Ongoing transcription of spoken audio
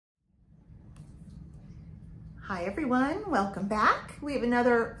Hi everyone, welcome back. We have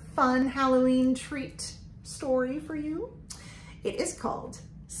another fun Halloween treat story for you. It is called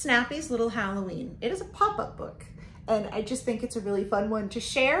Snappy's Little Halloween. It is a pop-up book and I just think it's a really fun one to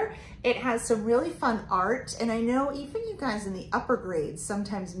share. It has some really fun art, and I know even you guys in the upper grades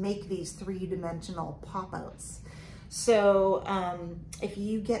sometimes make these three-dimensional pop-outs. So if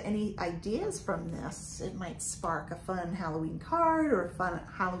you get any ideas from this, it might spark a fun Halloween card or a fun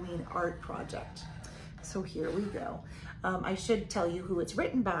Halloween art project. So here we go. I should tell you who it's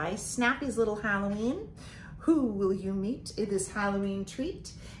written by. Snappy's Little Halloween. Who will you meet in this Halloween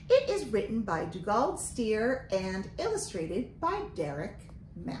treat? It is written by Dugald and illustrated by Derek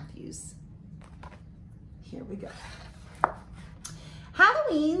Matthews. Here we go.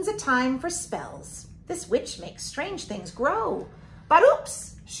 Halloween's a time for spells. This witch makes strange things grow. But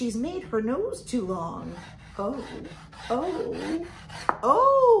oops, she's made her nose too long. Oh, oh,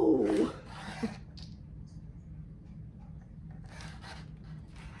 oh.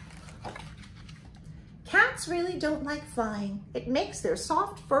 Cats really don't like flying. It makes their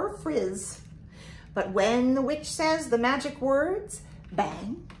soft fur frizz. But when the witch says the magic words,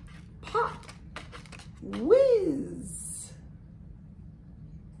 bang, pop, whiz.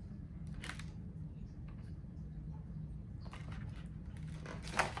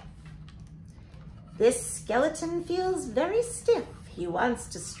 This skeleton feels very stiff. He wants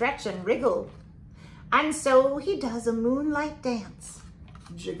to stretch and wriggle. And so he does a moonlight dance.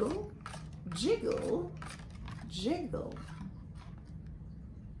 Jiggle, jiggle, jiggle.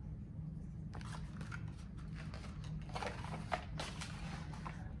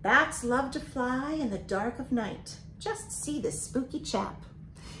 Bats love to fly in the dark of night. Just see this spooky chap.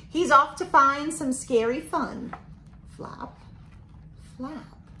 He's off to find some scary fun. Flap,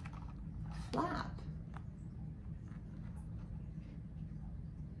 flap, flap.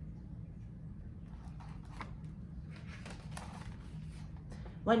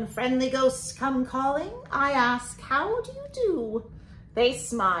 When friendly ghosts come calling, I ask, how do you do? They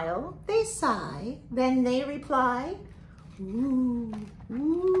smile, they sigh, then they reply, ooh,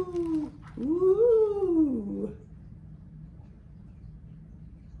 ooh, ooh.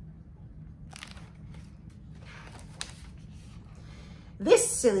 This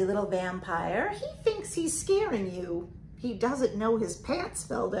silly little vampire, he thinks he's scaring you. He doesn't know his pants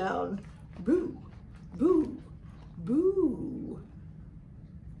fell down. Boo, boo, boo.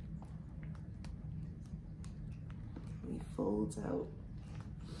 Folds out.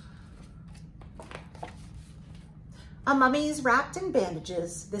 A mummy's wrapped in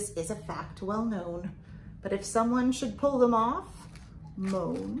bandages. This is a fact well known. But if someone should pull them off,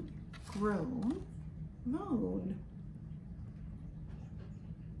 moan, groan, moan.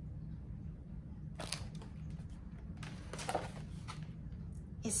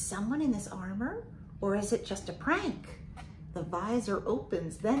 Is someone in this armor, or is it just a prank? The visor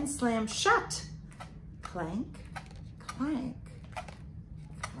opens, then slams shut. Clank, clank,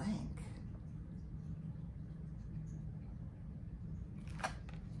 clank.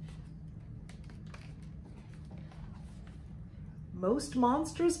 Most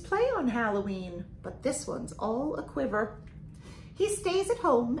monsters play on Halloween, but this one's all a quiver. He stays at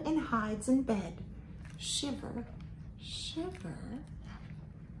home and hides in bed. Shiver, shiver,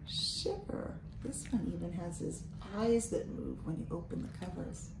 shiver. This one even has his eyes that move when you open the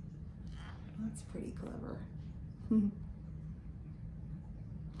covers. That's pretty clever.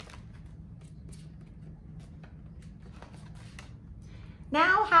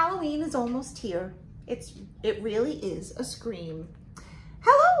 Now Halloween is almost here. It really is a scream.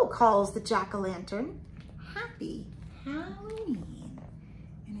 Hello, calls the jack-o'-lantern. Happy Halloween.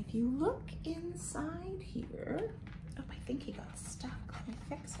 And if you look inside here, oh, I think he got stuck. Let me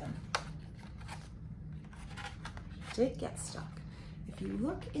fix him. He did get stuck. If you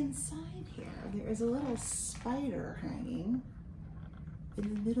look inside here, there is a little spider hanging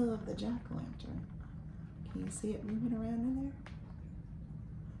in the middle of the jack-o'-lantern. Can you see it moving around in there?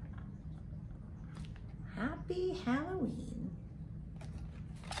 Happy Halloween.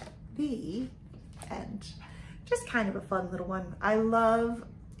 The end. Just kind of a fun little one. I love,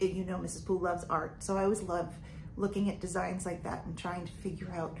 you know, Mrs. Poole loves art, so I always love looking at designs like that and trying to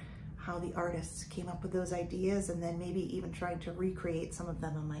figure out how the artists came up with those ideas, and then maybe even trying to recreate some of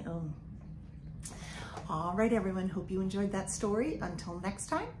them on my own. All right, everyone, hope you enjoyed that story. Until next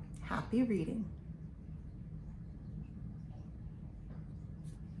time, happy reading.